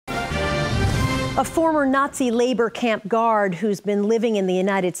A former Nazi labor camp guard who's been living in the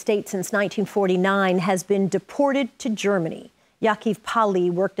United States since 1949 has been deported to Germany. Yakiv Pali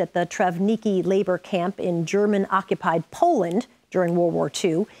worked at the Travniki labor camp in German-occupied Poland during World War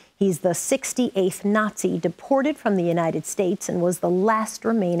II. He's the 68th Nazi deported from the United States and was the last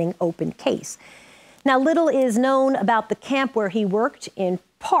remaining open case. Now, little is known about the camp where he worked, in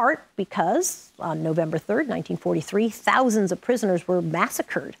part because on November 3rd, 1943, thousands of prisoners were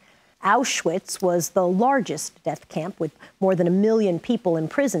massacred. Auschwitz was the largest death camp with more than 1 million people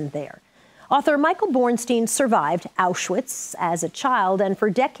imprisoned there. Author Michael Bornstein survived Auschwitz as a child, and for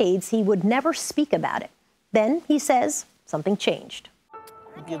decades he would never speak about it. Then, he says, something changed.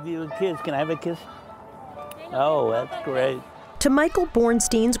 I'll give you a kiss. Can I have a kiss? Oh, that's great. To Michael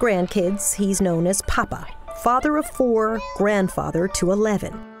Bornstein's grandkids, he's known as Papa, father of 4, grandfather to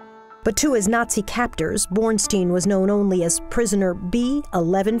 11. But to his Nazi captors, Bornstein was known only as prisoner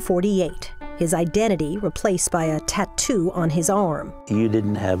B1148, his identity replaced by a tattoo on his arm. You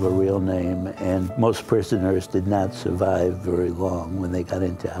didn't have a real name, and most prisoners did not survive very long when they got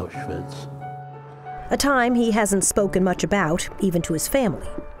into Auschwitz. A time he hasn't spoken much about, even to his family,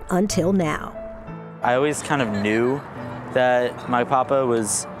 until now. I always kind of knew that my papa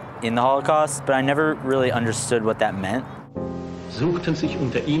was in the Holocaust, but I never really understood what that meant.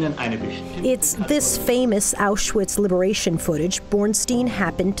 It's this famous Auschwitz liberation footage Bornstein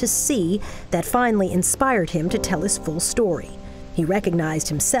happened to see that finally inspired him to tell his full story. He recognized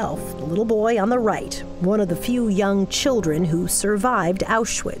himself, the little boy on the right, one of the few young children who survived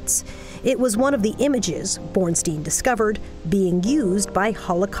Auschwitz. It was one of the images Bornstein discovered being used by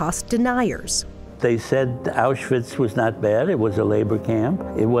Holocaust deniers. They said Auschwitz was not bad. It was a labor camp.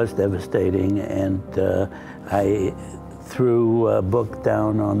 It was devastating, and I threw a book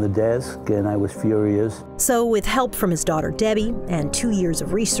down on the desk, and I was furious. So with help from his daughter Debbie and 2 years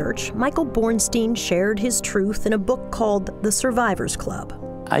of research, Michael Bornstein shared his truth in a book called The Survivors Club.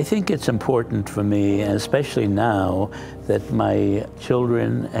 I think it's important for me, and especially now, that my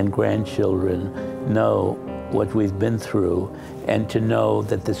children and grandchildren know what we've been through, and to know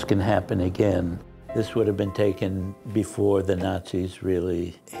that this can happen again. This would have been taken before the Nazis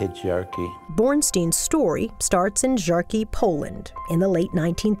really hit Żarki. Bornstein's story starts in Żarki, Poland, in the late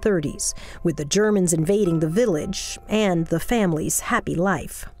 1930s, with the Germans invading the village and the family's happy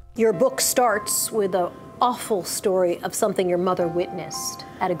life. Your book starts with an awful story of something your mother witnessed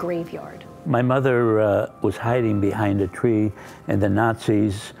at a graveyard. My mother was hiding behind a tree, and the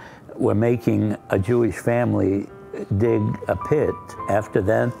Nazis were making a Jewish family dig a pit. After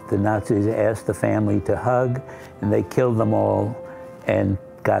that, the Nazis asked the family to hug, and they killed them all and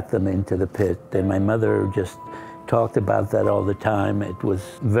got them into the pit. And my mother just talked about that all the time. It was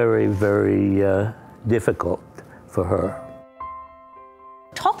very, very difficult for her.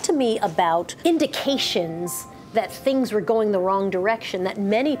 Talk to me about indications that things were going the wrong direction that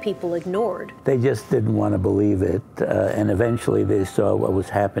many people ignored. They just didn't want to believe it, and eventually they saw what was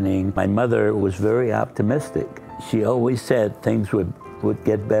happening. My mother was very optimistic. She always said things would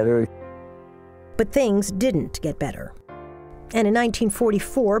get better. But things didn't get better. And in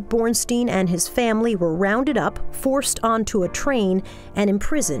 1944, Bornstein and his family were rounded up, forced onto a train, and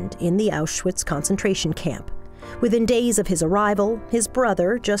imprisoned in the Auschwitz concentration camp. Within days of his arrival, his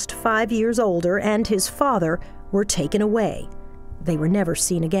brother, just 5 years older, and his father were taken away. They were never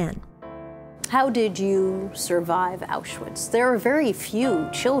seen again. How did you survive Auschwitz? There are very few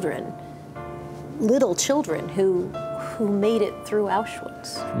children, little children, who made it through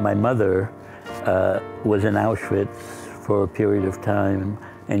Auschwitz. My mother was in Auschwitz for a period of time,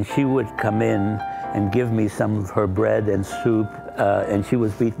 and she would come in and give me some of her bread and soup, and she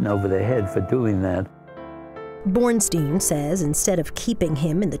was beaten over the head for doing that. Bornstein says instead of keeping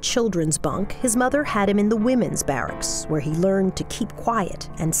him in the children's bunk, his mother had him in the women's barracks, where he learned to keep quiet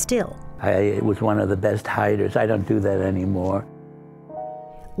and still. I was one of the best hiders. I don't do that anymore.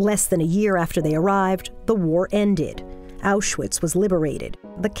 Less than a year after they arrived, the war ended. Auschwitz was liberated.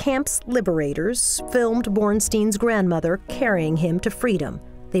 The camp's liberators filmed Bornstein's grandmother carrying him to freedom.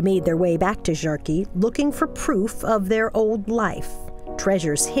 They made their way back to Żarki, looking for proof of their old life,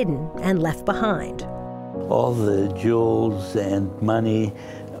 treasures hidden and left behind. All the jewels and money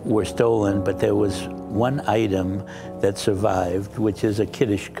were stolen, but there was one item that survived, which is a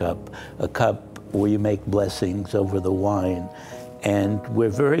Kiddush cup, a cup where you make blessings over the wine. And we're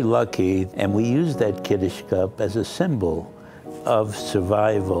very lucky, and we use that Kiddush cup as a symbol of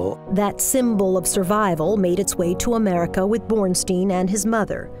survival. That symbol of survival made its way to America with Bornstein and his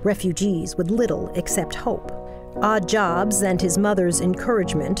mother, refugees with little except hope. Odd jobs and his mother's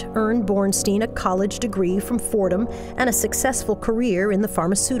encouragement earned Bornstein a college degree from Fordham and a successful career in the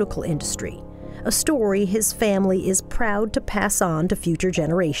pharmaceutical industry. a story his family is proud to pass on to future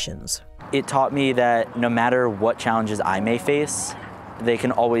generations. It taught me that no matter what challenges I may face, they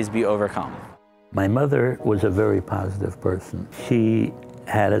can always be overcome. My mother was a very positive person. She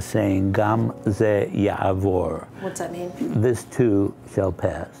had a saying, Gam ze ya'avor. What's that mean? This too shall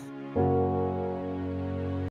pass.